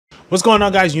What's going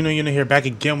on, guys? You're here back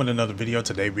again with another video.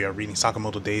 Today we are reading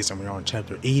Sakamoto Days and we're on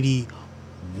chapter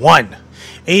 81.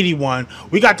 81.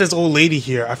 We got this old lady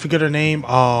here. I forget her name.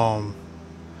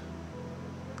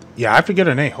 Yeah, I forget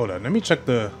her name. Hold on. Let me check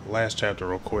the last chapter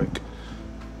real quick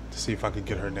to see if I could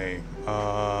get her name.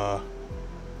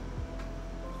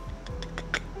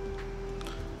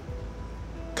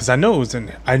 Cause I know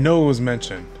it was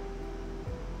mentioned.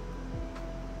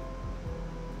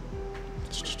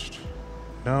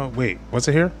 No, wait, what's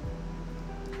it here?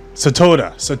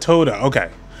 Satoda,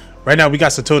 okay. Right now we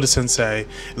got Satoda Sensei.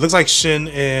 It looks like Shin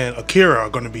and Akira are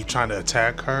going to be trying to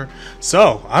attack her.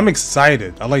 So, I'm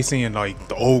excited. I like seeing like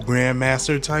the old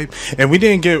Grandmaster type. And we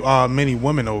didn't get many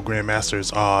women old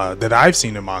Grandmasters that I've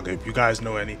seen in manga. If you guys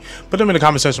know any, put them in the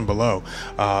comment section below.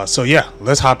 So yeah,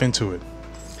 let's hop into it.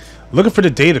 Looking for the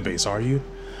database, are you?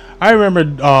 I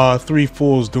remember 3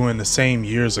 fools doing the same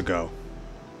years ago.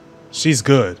 She's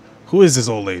good. Who is this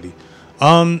old lady?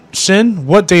 Shin,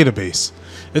 what database?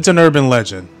 It's an urban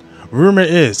legend. Rumor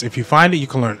is, if you find it, you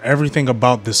can learn everything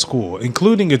about this school,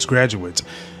 including its graduates.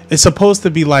 It's supposed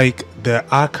to be like the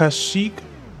Akashic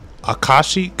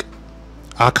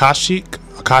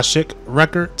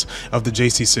records of the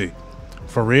JCC.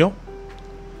 For real?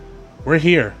 We're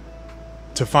here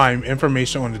to find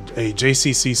information on a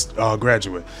JCC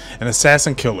graduate, an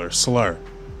assassin killer, Slur.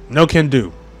 No can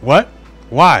do. What?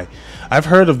 Why? I've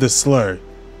heard of this Slur.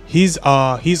 He's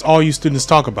all you students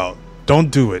talk about. Don't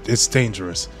do it. It's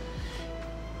dangerous.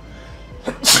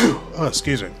 Oh,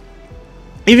 excuse me.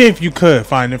 Even if you could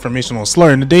find information on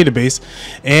Slur in the database,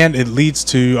 and it leads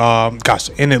to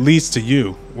and it leads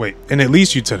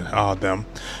you to them,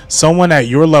 someone at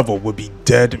your level would be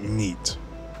dead meat.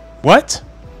 What?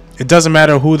 It doesn't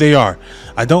matter who they are.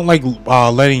 I don't like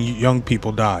letting young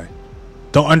people die.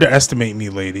 Don't underestimate me,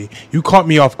 lady. You caught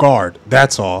me off guard.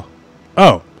 That's all.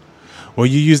 Oh, well,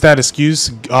 you use that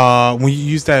excuse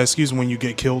when you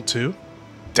get killed too?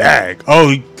 Dag.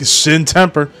 Oh, Shin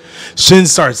temper. Shin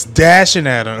starts dashing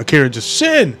at her. Akira just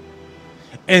Shin,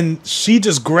 and she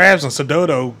just grabs on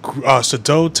Satoto.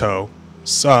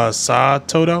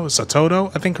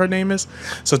 I think her name is.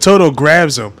 Satoto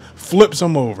grabs him, flips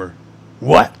him over.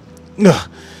 What? Ugh.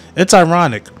 It's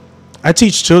ironic. I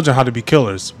teach children how to be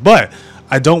killers, but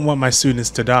I don't want my students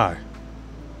to die.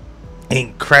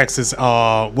 And cracks his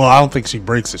well, I don't think she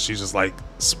breaks it. She just like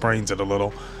sprains it a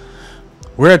little.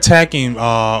 We were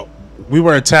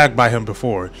attacked by him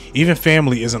before. Even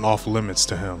family isn't off limits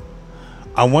to him.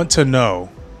 I want to know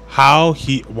how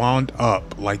he wound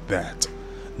up like that.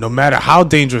 No matter how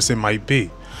dangerous it might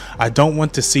be. I don't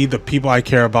want to see the people I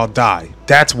care about die.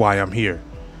 That's why I'm here.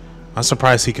 I'm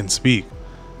surprised he can speak.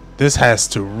 This has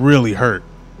to really hurt.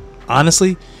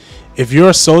 Honestly, if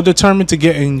you're so determined to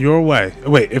get in your way,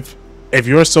 if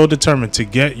you're so determined to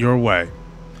get your way,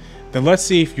 then let's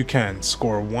see if you can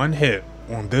score 1 hit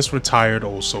on this retired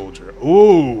old soldier.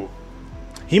 Ooh,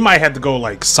 he might have to go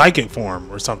like psychic form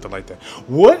or something like that.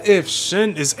 What if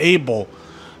Shin is able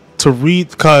to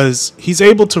read, because he's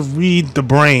able to read the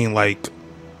brain, like,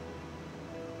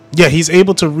 yeah, he's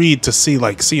able to read to see,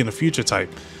 like, see in the future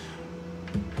type.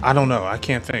 I don't know. I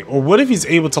can't think. Or what if he's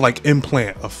able to like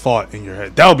implant a thought in your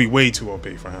head? That would be way too OP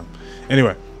for him.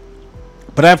 Anyway,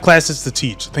 but I have classes to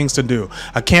teach, things to do.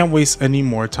 I can't waste any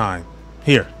more time.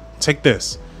 Here, take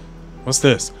this. What's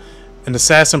this? An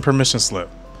assassin permission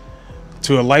slip.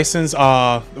 To a license,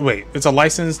 it's a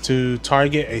license to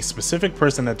target a specific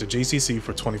person at the JCC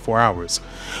for 24 hours.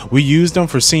 We use them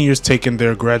for seniors taking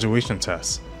their graduation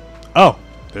tests. Oh,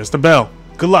 there's the bell.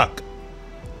 Good luck.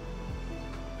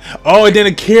 Oh, and then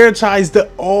Akira tries to...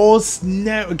 Oh,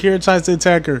 snap. Akira tries to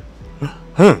attack her.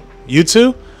 Huh. You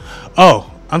too?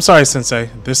 Oh, I'm sorry, Sensei.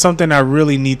 There's something I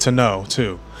really need to know,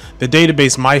 too. The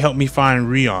database might help me find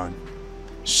Rion.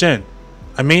 Shin,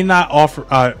 I may not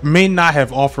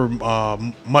have offered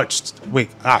much...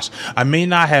 I may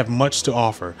not have much to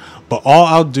offer, but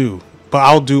I'll do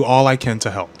all I can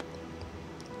to help.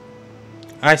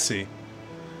 I see.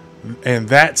 And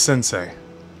that Sensei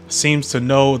seems to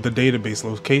know the database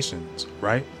locations,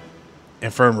 right?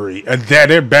 Infirmary. And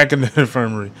they're back in the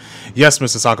infirmary. Yes,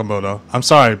 Mr. Sakamoto. I'm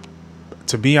sorry.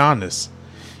 To be honest,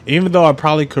 even though I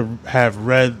probably could have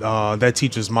read that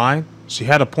teacher's mind, she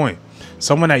had a point.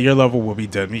 Someone at your level will be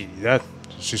dead meat. Yeah,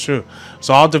 she's true.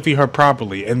 So I'll defeat her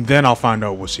properly, and then I'll find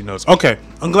out what she knows. Okay,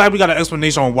 I'm glad we got an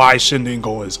explanation on why Shin didn't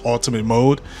go in his ultimate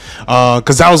mode.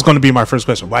 Because that was going to be my first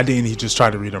question. Why didn't he just try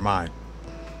to read her mind?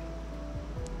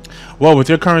 Well, with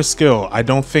your current skill, I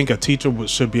don't think a teacher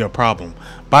should be a problem.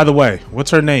 By the way,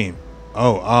 what's her name?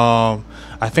 Oh,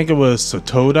 I think it was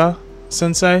Satoda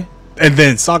Sensei. And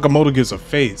then Sakamoto gives a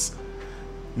face.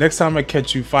 Next time I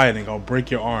catch you fighting, I'll break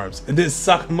your arms. And then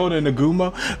Sakamoto and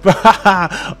Nagumo.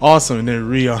 Awesome. And then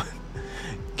Rion.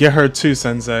 Get her too,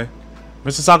 Sensei.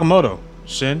 Mr. Sakamoto.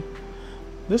 Shin.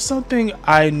 There's something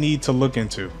I need to look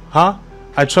into. Huh?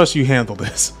 I trust you handle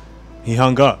this. He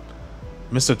hung up.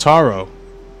 Mr. Taro.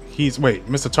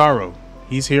 Mr. Taro.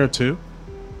 He's here too?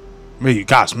 Wait,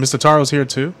 gosh, Mr. Taro's here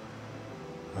too?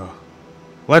 Oh.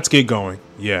 Let's get going.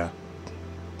 Yeah.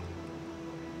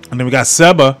 And then we got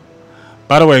Seba.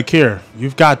 By the way, Akira,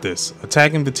 you've got this.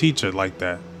 Attacking the teacher like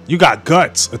that. You got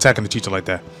guts attacking the teacher like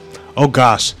that. Oh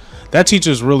gosh, that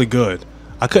teacher's really good.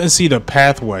 I couldn't see the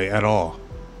pathway at all.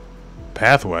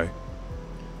 Pathway?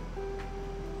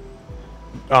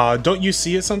 Don't you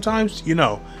see it sometimes? You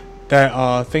know,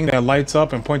 that thing that lights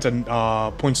up and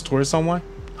points towards someone?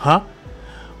 Huh?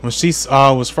 When she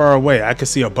was far away, I could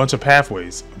see a bunch of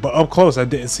pathways. But up close, I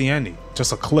didn't see any.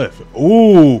 Just a cliff.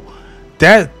 Ooh.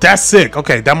 That's sick.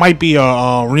 Okay, that might be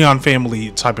a Rion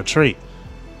family type of trait.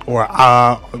 Or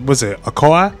was it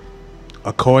Akoya?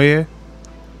 Akoya?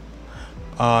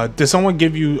 Did someone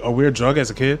give you a weird drug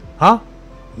as a kid? Huh?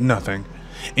 Nothing.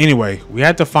 Anyway, we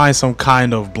had to find some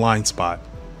kind of blind spot.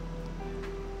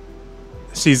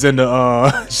 She's in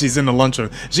the lunchroom.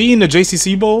 She eating the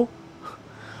JCC bowl?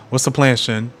 What's the plan,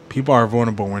 Shin? People are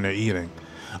vulnerable when they're eating.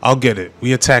 I'll get it.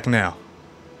 We attack now.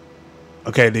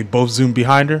 Okay, they both zoom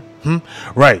behind her.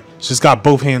 Right. She's got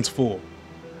both hands full.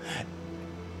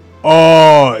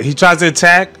 Oh, he tries to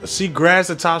attack. She grabs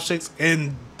the top six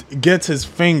and gets his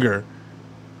finger.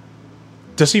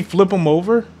 Does she flip him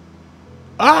over?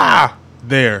 Ah!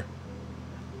 There.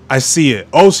 I see it.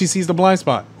 Oh, she sees the blind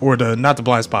spot. Or not the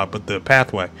blind spot, but the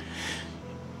pathway.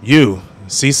 You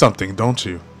see something, don't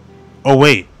you? Oh,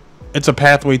 wait. It's a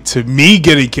pathway to me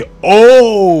getting killed.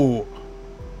 Oh!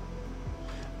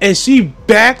 And she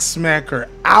backsmacked her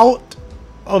out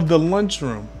of the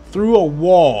lunchroom through a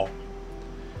wall.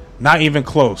 Not even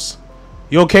close.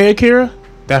 You okay, Akira?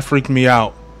 That freaked me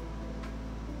out.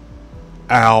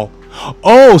 Ow.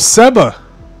 Oh, Seba.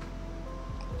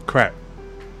 Crap.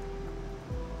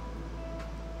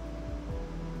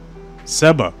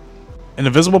 Seba. An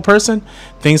invisible person?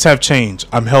 Things have changed.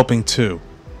 I'm helping too.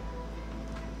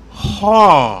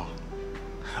 Huh.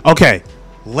 Okay.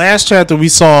 Last chapter we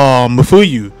saw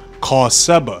Mafuyu call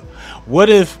Seba. What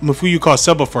if Mafuyu called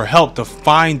Seba for help to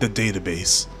find the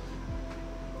database?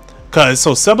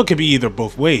 So Seba could be either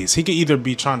both ways. He could either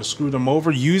be trying to screw them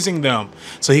over, using them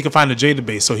so he could find the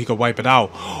database so he could wipe it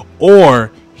out.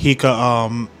 Or he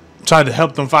could try to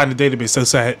help them find the database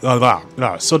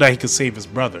so that he could save his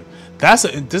brother.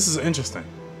 This is interesting.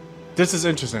 This is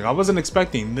interesting. I wasn't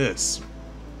expecting this.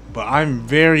 But I'm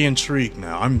very intrigued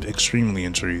now. I'm extremely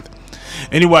intrigued.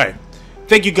 Anyway,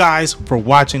 thank you guys for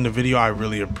watching the video. I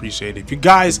really appreciate it. If you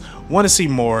guys want to see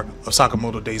more of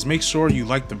Sakamoto Days, make sure you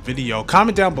like the video.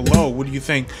 Comment down below what do you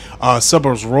think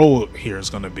Seba's role here is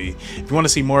going to be. If you want to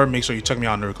see more, make sure you check me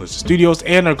out on Nerdculture Studios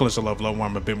and Nerdculture Love Love, where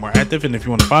I'm a bit more active. And if you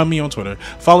want to find me on Twitter,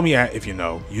 follow me at If You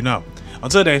Know, You Know.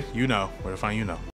 Until then, you know where to find you know.